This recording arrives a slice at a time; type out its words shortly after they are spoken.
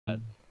What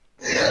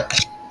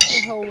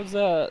the hell was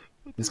that?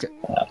 This guy,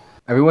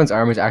 everyone's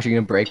armor is actually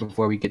gonna break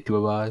before we get to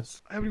a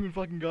boss. I haven't even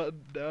fucking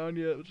gotten down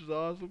yet, which is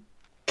awesome.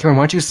 Cameron,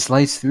 why don't you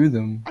slice through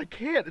them? I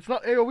can't. It's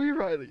not AoE,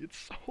 Riley.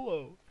 It's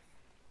solo.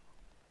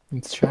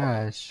 It's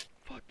trash.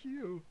 Fuck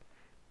you.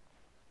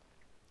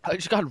 I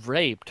just got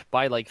raped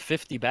by like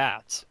 50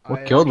 bats.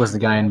 What guild was the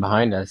guy in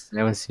behind us? Did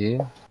anyone see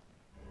it?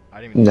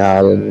 I didn't even Nah,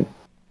 I didn't.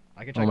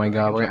 I can Oh check, my I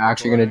god, can we're check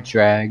actually before gonna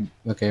drag.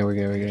 Okay, we're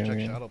good, we're I good, can we're check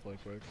good. Shadow Play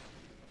quick.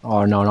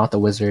 Oh no, not the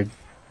wizard.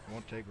 It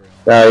won't take very long.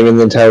 Not even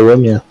the entire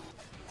room, yeah.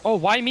 Oh,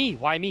 why me?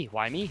 Why me?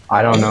 Why me?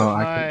 I don't know.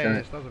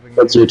 Nice. That was a big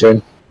That's move. your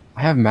turn.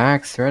 I have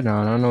max thread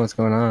on. I don't know what's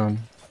going on.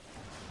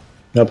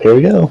 Up, here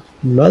we go.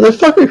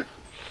 Motherfucker!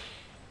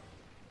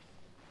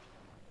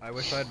 I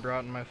wish I'd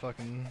brought in my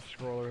fucking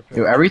scroller repair.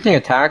 Dude, everything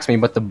attacks me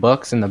but the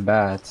books and the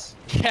bats.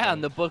 Yeah,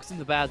 and the books and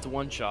the bats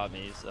one-shot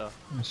me, so.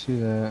 I see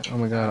that. Oh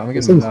my god, I'm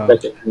This getting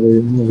one's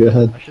fucking go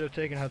ahead. I should have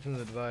taken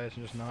Hudson's advice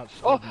and just not.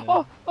 Oh, slid in.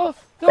 oh, oh!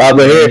 Ah,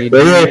 they're here!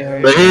 They're here!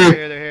 They're They're here!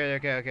 here. They're here.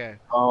 Okay. Okay.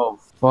 Oh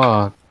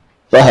fuck.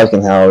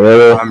 Fucking hell,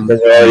 really? I'm They're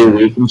already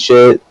weak and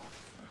shit.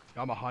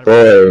 I'm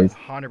Boy.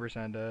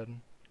 100% dead.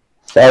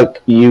 Fuck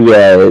you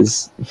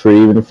guys for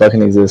even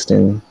fucking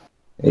existing.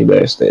 You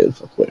better stay the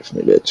fuck away from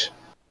me, bitch.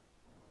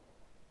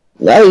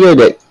 Now you're a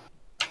dick.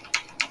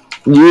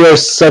 You are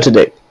such a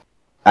dick.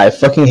 I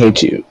fucking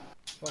hate you.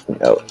 Fuck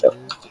No,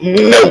 you, no.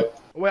 dude. No!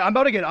 Wait, I'm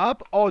about to get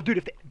up. Oh, dude,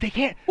 if they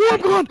can't. Oh,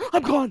 I'm gone!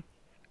 I'm gone!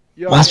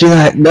 Yo, Must be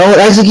that. No,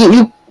 execute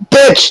you,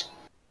 bitch!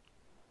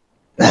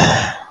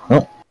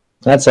 Well,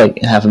 that's like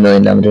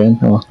 500,000 damage in.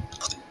 Oh, well.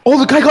 Oh,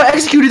 the guy got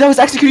executed! That was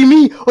executing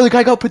me! Oh, the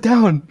guy got put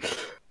down!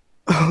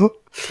 Oh,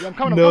 yo, I'm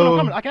coming. No. I'm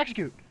coming. I can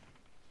execute.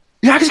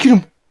 yeah, execute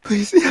him!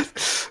 Please,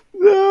 yes!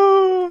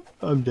 No!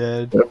 I'm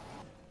dead. Yep.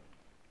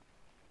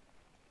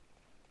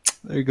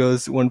 There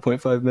goes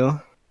 1.5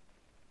 mil.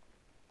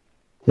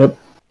 Yep,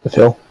 the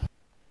fill.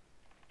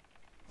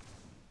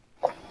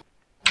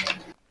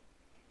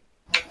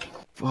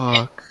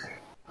 Fuck.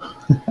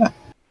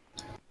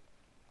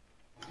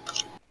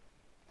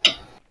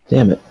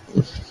 Damn it.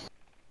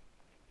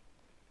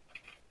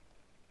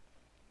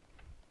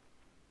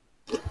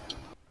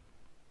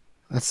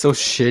 That's so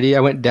shitty. I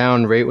went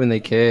down right when they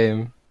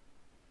came.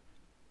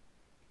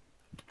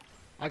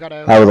 I got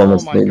out. I was Oh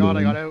almost my dead, god,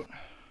 I man. got out.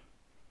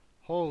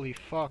 Holy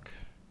fuck.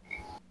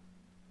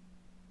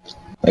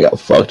 I got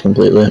fucked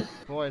completely.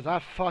 Boys,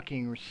 that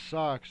fucking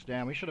sucks.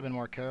 Damn, we should have been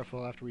more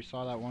careful after we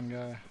saw that one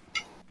guy.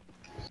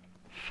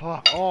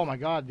 Fuck. Oh my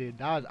god, dude.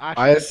 That was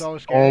actually so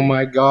scary. Oh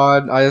my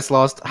god, I just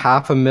lost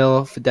half a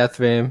mil for death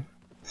frame.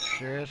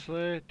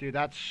 Seriously? Dude,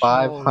 that's so...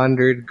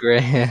 500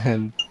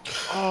 grand.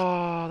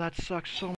 Oh, that sucks so